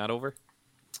giving that over?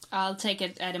 I'll take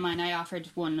it out of mine. I offered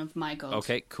 1 of my gold.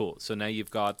 Okay, cool. So now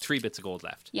you've got 3 bits of gold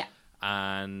left. Yeah.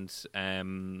 And they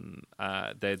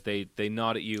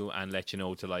nod at you and let you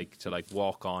know to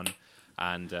walk on.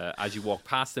 And as you walk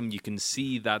past them, you can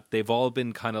see that they've all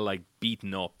been kind of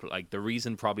beaten up. The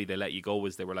reason probably they let you go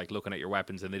was they were looking at your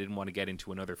weapons and they didn't want to get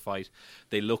into another fight.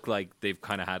 They look like they've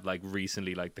kind of had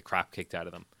recently the crap kicked out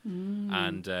of them.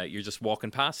 And you're just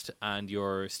walking past, and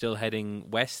you're still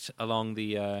heading west along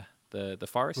the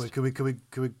forest. Wait, could we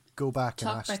go back and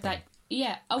Talk ask about them? that.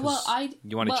 Yeah.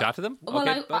 You want to chat to them? Well,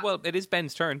 okay. Well, it is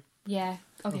Ben's turn. Yeah.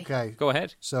 Okay. Okay. Go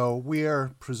ahead. So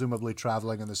we're presumably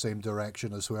travelling in the same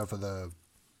direction as whoever the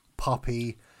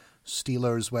puppy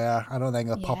stealers were. I don't think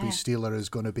a puppy stealer is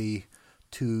going to be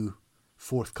too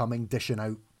forthcoming, dishing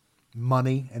out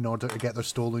money in order to get their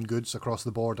stolen goods across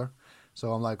the border.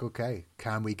 So I'm like, okay,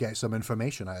 can we get some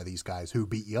information out of these guys? Who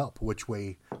beat you up? Which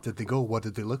way did they go? What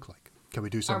did they look like? Can we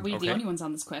do some... Are we the only ones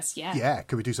on this quest? Yeah. Yeah,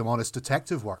 can we do some honest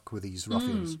detective work with these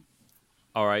ruffians?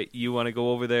 All right, you want to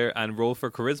go over there and roll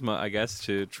for charisma, I guess,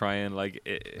 to try and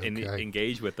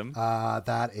engage with them.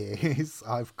 That is,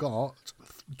 I've got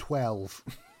 12.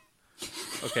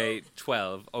 Okay,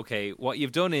 12. Okay, what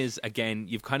you've done is, again,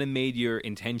 you've kind of made your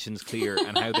intentions clear,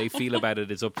 and how they feel about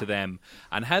it is up to them.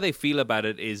 And how they feel about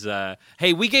it is,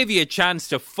 hey, we gave you a chance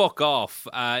to fuck off.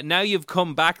 Now you've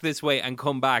come back this way and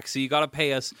come back, so you got to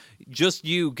pay us. Just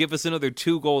you, give us another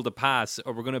 2 gold to pass,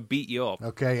 or we're going to beat you up.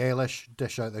 Okay, Ailish,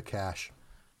 dish out the cash.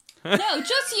 No,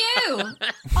 just you.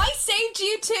 I saved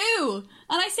you 2,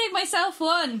 and I saved myself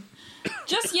 1.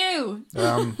 Just you.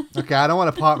 Okay, I don't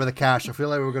want to part with the cash. I feel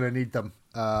like we're going to need them.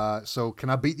 So can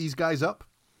I beat these guys up?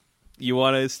 You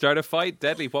want to start a fight,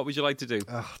 Deadly? What would you like to do?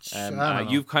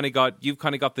 You've kind of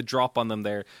got the drop on them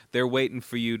there. They're waiting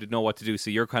for you to know what to do, so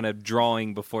you're kind of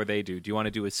drawing before they do. Do you want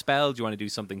to do a spell? Do you want to do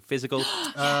something physical?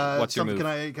 What's your move?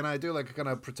 Can I do can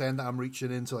I pretend that I'm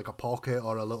reaching into a pocket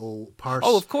or a little purse?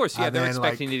 Oh, of course. Yeah, they're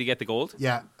expecting you to get the gold.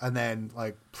 Yeah, and then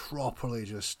properly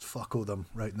just fucko them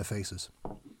right in the faces.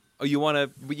 Oh, you want to?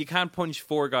 But you can't punch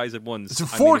 4 guys at once.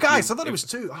 It's 4 guys. I thought it was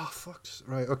 2. Oh, fuck.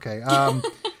 Right. Okay.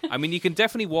 I mean, you can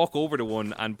definitely walk over to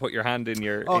one and put your hand in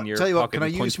your tell you pocket what,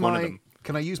 and punch one of them.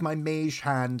 Can I use my mage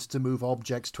hand to move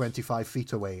objects 25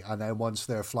 feet away, and then once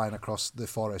they're flying across the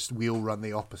forest, we'll run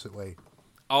the opposite way?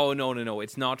 Oh no!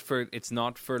 It's not for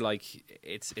like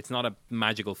it's not a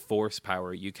magical force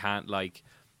power. You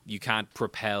can't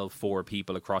propel 4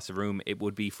 people across a room. It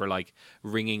would be for like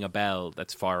ringing a bell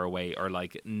that's far away, or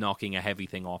like knocking a heavy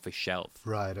thing off a shelf.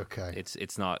 Right. Okay.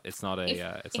 It's not a it's If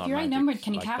not you're magic outnumbered,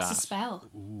 can you like cast that. a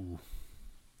spell?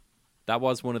 That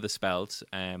was one of the spells.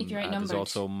 If you're There's outnumbered.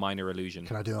 also minor illusion,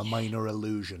 Can I do a minor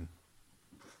illusion?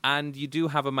 and you do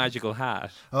have a magical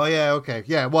hat. Oh yeah. Okay.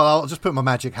 Yeah. Well, I'll just put my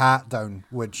magic hat down,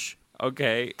 which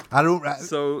Okay, I don't.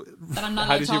 so That I'm not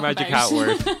how allowed does to your talk magic about.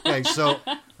 hat work? Okay. So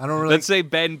I don't really. Let's say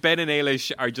Ben and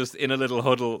Ailish are just in a little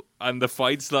huddle, and the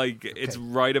fight's like it's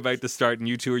right about to start, and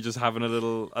you two are just having a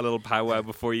little powwow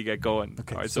before you get going.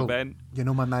 Okay. All right, so Ben, you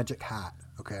know my magic hat.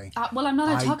 Okay. Well, I'm not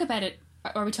allowed to I- talk about it.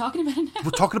 Are we talking about it now?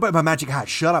 We're talking about my magic hat.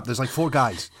 Shut up. There's like 4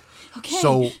 guys. Okay.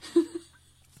 So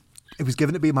it was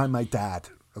given to me by my dad.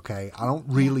 Okay. I don't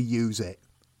really use it,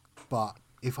 but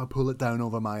if I pull it down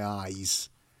over my eyes,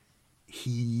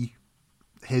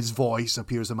 his voice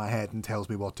appears in my head and tells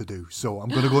me what to do. So I'm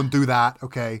going to go and do that.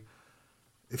 Okay.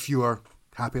 If you are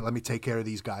happy, let me take care of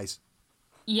these guys.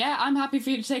 Yeah, I'm happy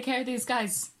for you to take care of these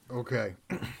guys. Okay.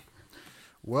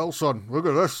 Well, son, look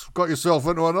at this. Got yourself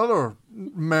into another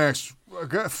mess.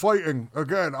 Fighting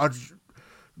again.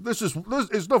 This is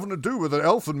nothing to do with the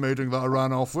elfin mating that I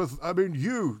ran off with. I mean,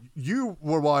 you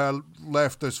were why I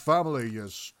left this family. You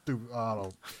stupid. I don't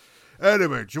know.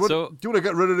 Anyway, do you want to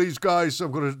get rid of these guys?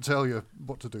 I'm going to tell you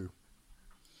what to do.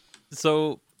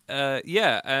 so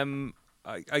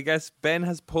I guess Ben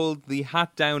has pulled the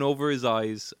hat down over his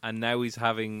eyes, and now he's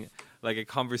having like a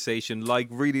conversation, like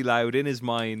really loud in his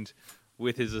mind,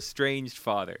 with his estranged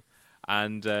father.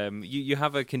 And you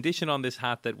have a condition on this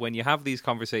hat that when you have these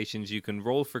conversations, you can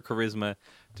roll for charisma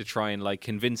to try and like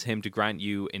convince him to grant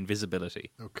you invisibility.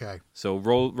 Okay. So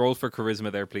roll for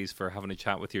charisma there, please, for having a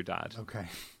chat with your dad. Okay.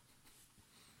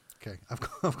 Okay. I've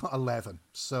got 11.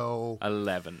 So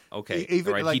 11. Okay.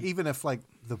 even All right, even if like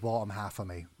the bottom half of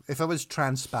me, if I was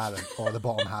transparent or the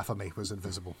bottom half of me was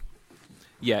invisible.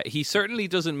 Yeah, he certainly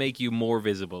doesn't make you more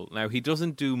visible. Now, he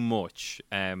doesn't do much,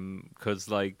 because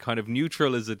like kind of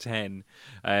neutral is a 10.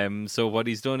 So what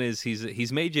he's done is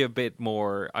he's made you a bit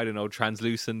more, I don't know,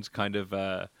 translucent, kind of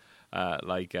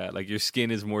like your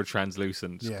skin is more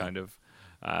translucent, Yeah. kind of.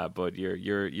 But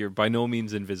you're by no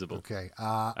means invisible. Okay.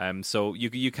 So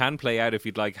you can play out if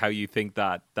you'd like how you think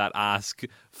that ask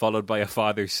followed by a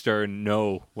father stern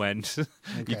no went.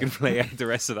 You can play out the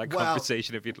rest of that Well,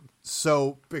 conversation if you'd.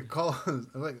 So because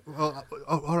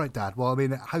all right, Dad. Well, I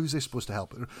mean, how's this supposed to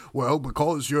help? Well,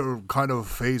 because you're kind of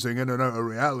phasing in and out of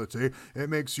reality, it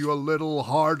makes you a little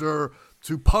harder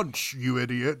to punch. You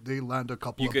idiot! They land a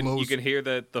couple of blows. You can hear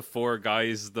the 4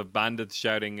 guys, the bandits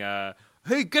shouting.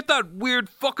 Hey, get that weird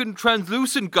fucking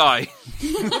translucent guy!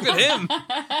 Look at him.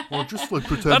 Or just like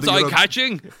pretend That's that you're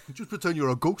eye-catching. just pretend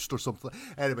you're a ghost or something.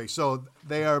 Anyway, so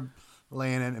they are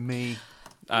laying into me.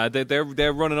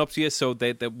 They're running up to you. So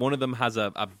they one of them has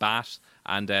a bat,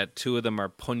 and 2 of them are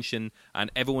punching,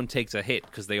 and everyone takes a hit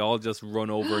because they all just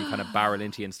run over and kind of barrel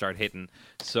into you and start hitting.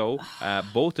 So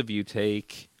both of you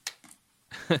take.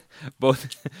 both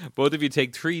of you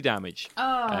take 3 damage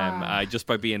just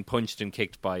by being punched and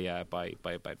kicked by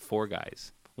about 4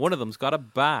 guys. One of them's got a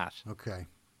bat. Okay.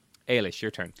 Ailish,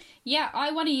 your turn. Yeah,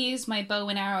 I want to use my bow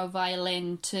and arrow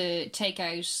violin to take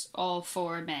out all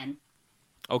 4 men.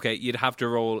 Okay, you'd have to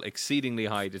roll exceedingly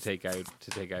high to take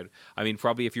out. I mean,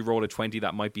 probably if you roll a 20,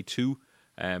 that might be 2.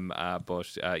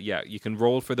 But yeah, you can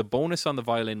roll for the bonus on the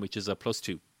violin, which is a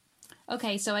 +2.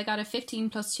 Okay, so I got a 15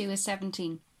 plus 2 is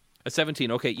 17. A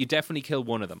 17. Okay, you definitely kill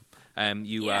one of them.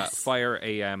 You Yes. fire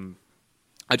a.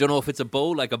 I don't know if it's a bow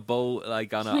like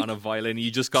on a violin.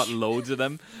 You just got loads of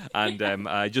them, and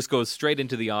it just goes straight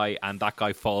into the eye, and that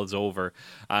guy falls over,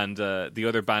 and the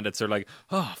other bandits are like,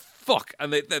 "Oh fuck!"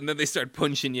 And then they start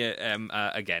punching you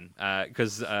again,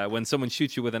 because when someone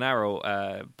shoots you with an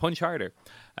arrow, punch harder.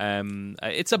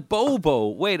 It's a bow.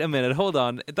 Wait a minute, hold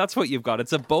on. That's what you've got.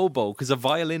 It's a bow, because a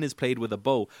violin is played with a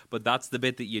bow, but that's the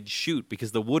bit that you'd shoot,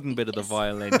 because the wooden bit of the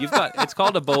violin you've got. It's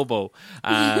called a bow.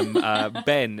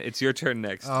 Ben, it's your turn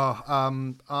next.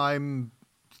 I'm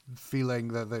feeling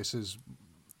that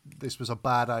this was a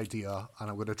bad idea, and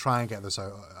I'm going to try and get this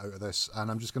out of this,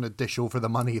 and I'm just going to dish over the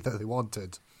money that they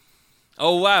wanted.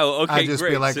 Oh wow! Okay, And just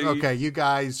great. be like, So okay, you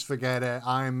guys forget it.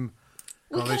 I'm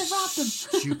We got could this have robbed them.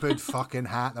 stupid fucking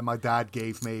hat that my dad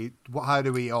gave me. How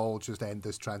do we all just end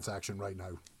this transaction right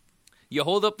now? You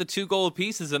hold up the 2 gold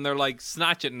pieces, and they're like,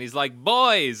 snatch it, and he's like,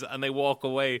 boys, and they walk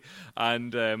away,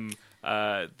 and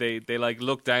they like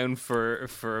look down for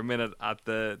a minute at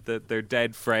their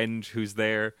dead friend who's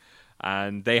there,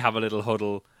 and they have a little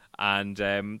huddle, and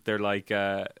they're like,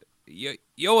 you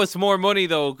owe us more money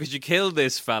though because you killed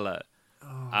this fella.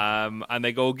 And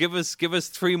they go, give us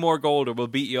 3 more gold or we'll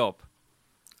beat you up.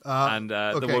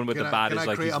 The one with the bat is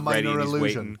like, he's ready and he's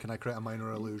waiting. Can I create a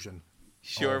minor illusion?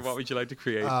 Sure. What would you like to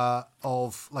create?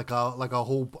 Of like a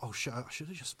whole. Oh shit! I should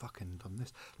have just fucking done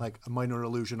this. Like a minor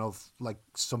illusion of like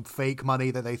some fake money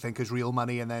that they think is real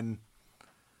money, and then.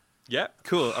 Yeah.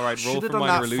 Cool. All right. Roll for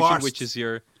minor illusion, which is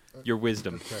your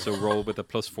wisdom. Okay. So roll with a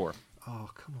 +4. Oh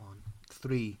come on,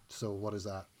 3. So what is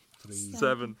that? 3.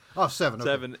 7. Oh, 7. Okay.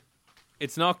 7.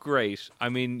 It's not great. I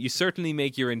mean, you certainly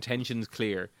make your intentions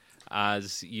clear,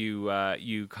 as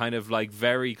you kind of like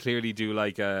very clearly do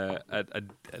like a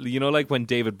like when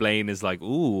David Blaine is like,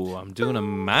 ooh, I'm doing a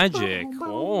magic,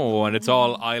 and it's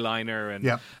all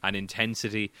eyeliner and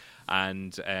intensity,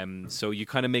 and so you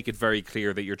kind of make it very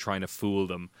clear that you're trying to fool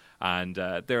them, and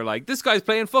they're like, this guy's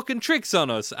playing fucking tricks on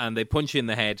us, and they punch you in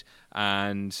the head,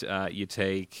 and you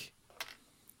take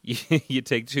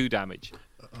 2 damage.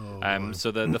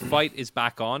 So the fight is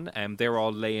back on. They're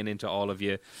all laying into all of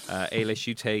you. Ailish,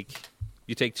 you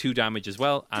take 2 damage as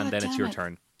well, and then it's your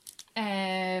turn.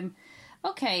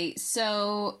 Okay,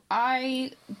 so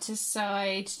I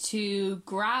decide to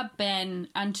grab Ben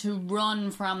and to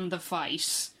run from the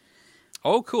fight.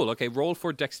 Oh, cool. Okay, roll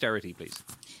for dexterity, please.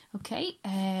 Okay.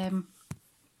 Can't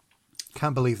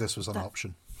believe this was an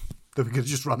option. That we could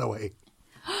just run away.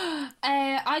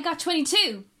 I got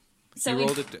 22. So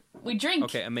we drink.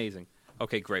 Okay, amazing.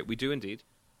 Okay, great. We do indeed.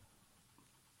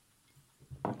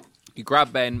 You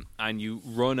grab Ben and you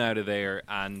run out of there,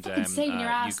 and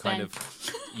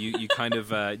you kind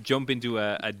of jump into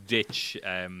a ditch,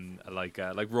 like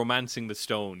Romancing the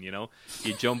Stone. You know,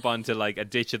 you jump onto like a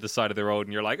ditch at the side of the road,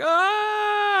 and you're like,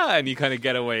 ah, and you kind of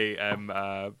get away,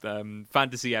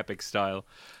 fantasy epic style.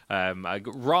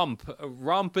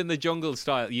 Romp in the jungle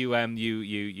style. You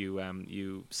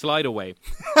slide away,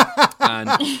 and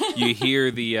you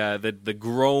hear the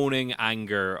groaning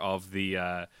anger of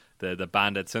the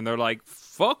bandits, and they're like,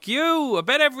 "Fuck you! I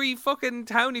bet every fucking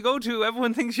town you go to,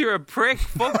 everyone thinks you're a prick."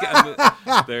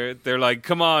 Fuck. They're like,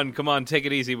 "Come on, take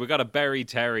it easy. We got to bury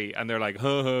Terry," and they're like,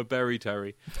 "Huh, bury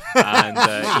Terry,"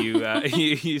 and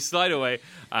you slide away,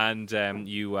 and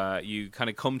you kind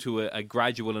of come to a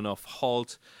gradual enough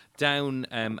halt down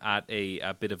at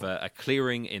a bit of a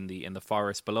clearing in the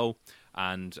forest below,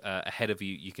 and ahead of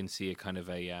you, you can see a kind of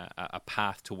a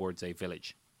path towards a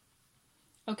village.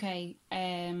 Okay.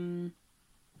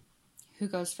 Who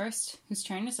goes first? Whose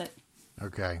turn is it?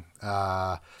 Okay.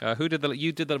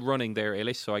 You did the running there,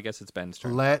 Ailish, so I guess it's Ben's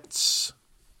turn.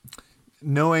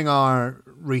 Knowing our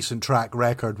recent track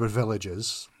record with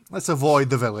villages, let's avoid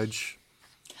the village.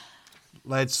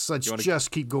 Let's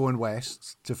just keep going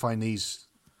west to find these.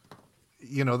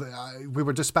 You know, we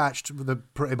were dispatched with a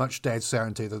pretty much dead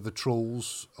certainty that the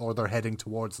trolls, or they're heading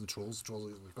towards the trolls.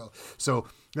 So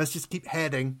let's just keep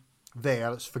heading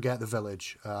there. Let's forget the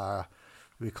village,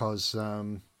 because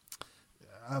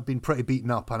I've been pretty beaten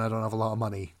up and I don't have a lot of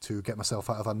money to get myself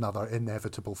out of another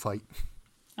inevitable fight.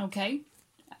 Okay.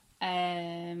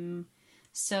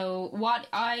 So what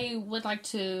I would like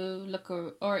to look,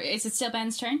 or is it still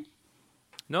Ben's turn?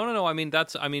 No. I mean,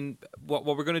 what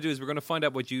we're going to do is we're going to find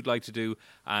out what you'd like to do,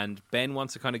 and Ben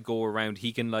wants to kind of go around.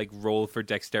 He can like roll for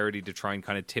dexterity to try and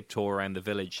kind of tiptoe around the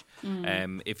village.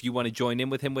 If you want to join in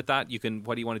with him with that, you can.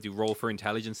 What do you want to do? Roll for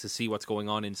intelligence to see what's going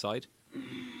on inside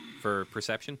for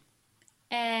perception.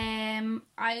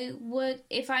 I would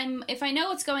if I know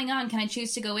what's going on. Can I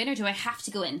choose to go in, or do I have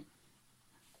to go in?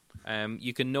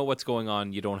 You can know what's going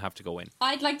on. You don't have to go in.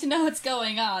 I'd like to know what's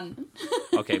going on.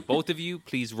 Okay, both of you,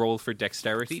 please roll for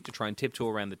dexterity to try and tiptoe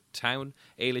around the town.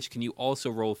 Ailish, can you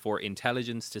also roll for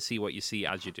intelligence to see what you see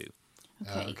as you do?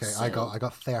 Okay, so I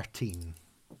got 13.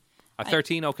 A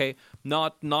 13, okay.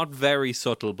 Not very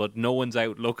subtle, but no one's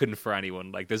out looking for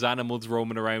anyone. Like, there's animals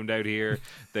roaming around out here.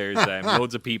 There's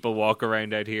loads of people walk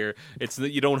around out here.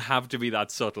 You don't have to be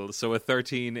that subtle. So a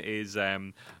 13 is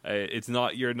it's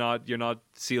not. You're not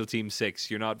SEAL Team 6.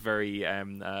 You're not very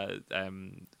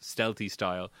stealthy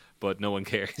style, but no one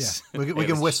cares. Yeah, we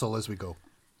can whistle as we go.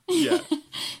 Yeah.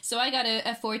 So I got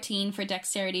a 14 for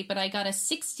dexterity, but I got a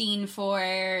 16 for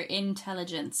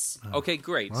intelligence. Okay,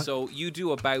 great. What? So you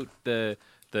do about the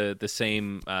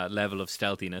same level of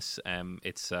stealthiness.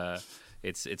 It's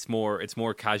It's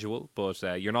more casual, but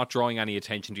you're not drawing any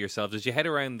attention to yourselves as you head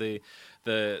around the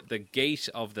gate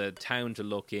of the town to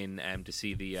look in to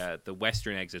see the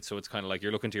western exit. So it's kind of like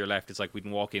you're looking to your left. It's like we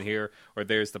can walk in here, or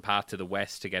there's the path to the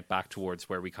west to get back towards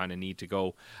where we kind of need to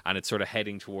go, and it's sort of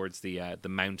heading towards the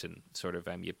mountain. Sort of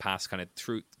you pass kind of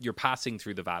through. You're passing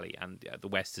through the valley, and the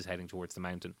west is heading towards the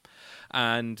mountain.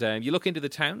 And you look into the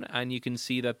town, and you can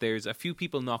see that there's a few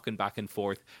people knocking back and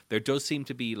forth. There does seem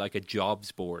to be like a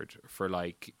jobs board for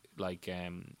like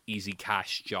easy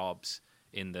cash jobs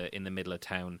in the middle of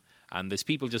town, and there's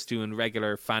people just doing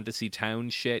regular fantasy town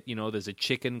shit. You know, there's a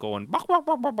chicken going bok, bok,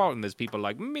 bok, bok, bok, and there's people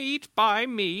like buy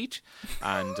meat,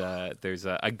 and there's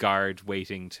a guard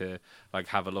waiting to like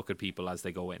have a look at people as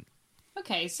they go in.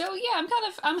 Okay, so yeah,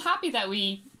 I'm happy that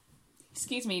we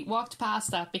walked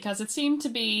past that, because it seemed to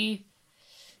be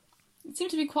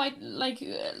quite like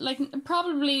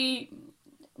probably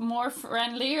more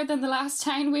friendlier than the last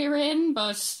town we were in,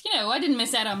 but you know, I didn't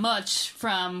miss out on much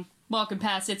from walking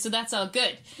past it, so that's all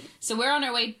good. So we're on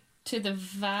our way to the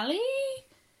valley?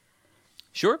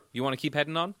 Sure, you want to keep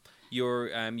heading on?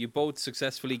 You both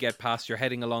successfully get past. You're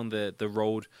heading along the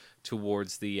road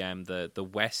towards the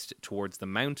west, towards the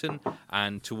mountain,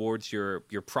 and towards your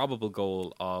probable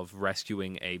goal of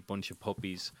rescuing a bunch of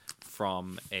puppies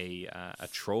from a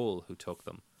troll who took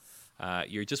them.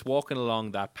 You're just walking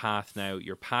along that path now.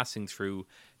 You're passing through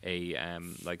a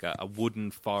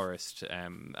wooden forest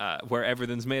where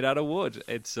everything's made out of wood.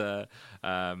 It's a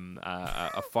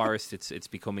forest. It's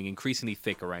becoming increasingly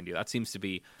thick around you. That seems to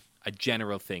be a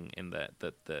general thing in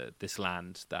this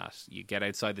land, that you get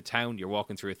outside the town, you're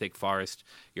walking through a thick forest,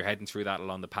 you're heading through that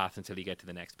along the path until you get to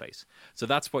the next place. So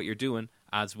that's what you're doing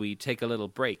as we take a little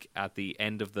break at the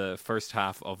end of the first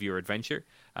half of your adventure.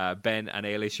 Ben and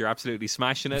Ailish, you're absolutely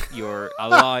smashing it. You're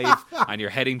alive and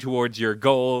you're heading towards your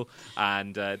goal,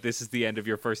 and this is the end of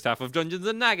your first half of Dungeons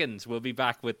and Naggins. We'll be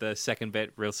back with the second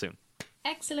bit real soon.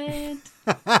 Excellent.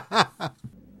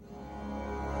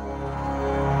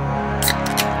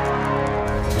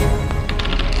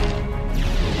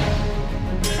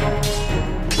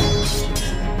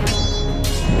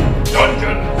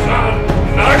 Dungeons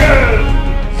and Nuggets!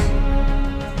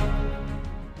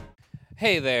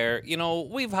 Hey there, you know,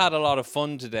 we've had a lot of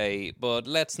fun today, but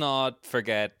let's not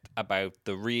forget about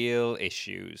the real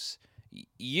issues.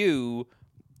 You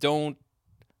don't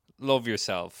love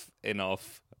yourself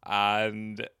enough,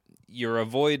 and you're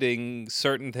avoiding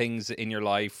certain things in your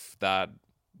life that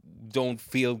don't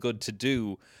feel good to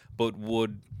do, but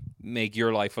would make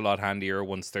your life a lot handier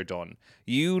once they're done.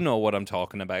 You know what I'm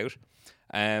talking about.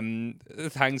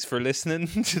 Thanks for listening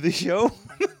to the show.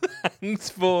 Thanks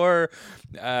for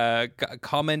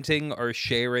commenting or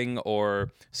sharing or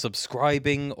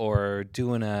subscribing or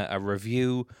doing a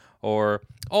review or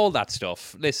all that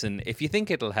stuff. Listen, if you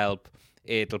think it'll help,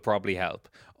 it'll probably help.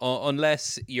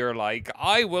 Unless you're like,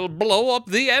 I will blow up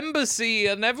the embassy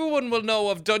and everyone will know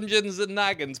of Dungeons and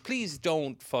Naggins. Please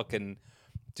don't fucking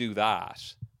do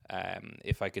that.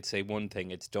 If I could say one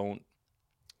thing, it's don't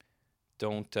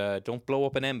blow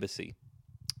up an embassy.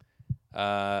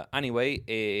 Anyway,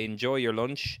 enjoy your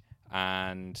lunch,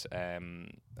 and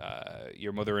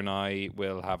your mother and I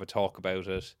will have a talk about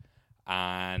it,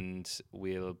 and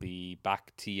we'll be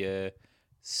back to you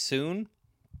soon.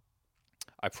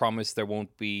 I promise there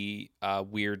won't be a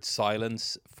weird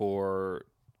silence for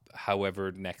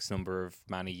however next number of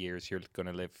many years you're going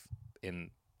to live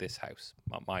in this house,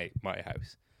 my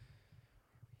house.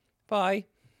 Bye.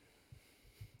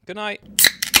 Good night.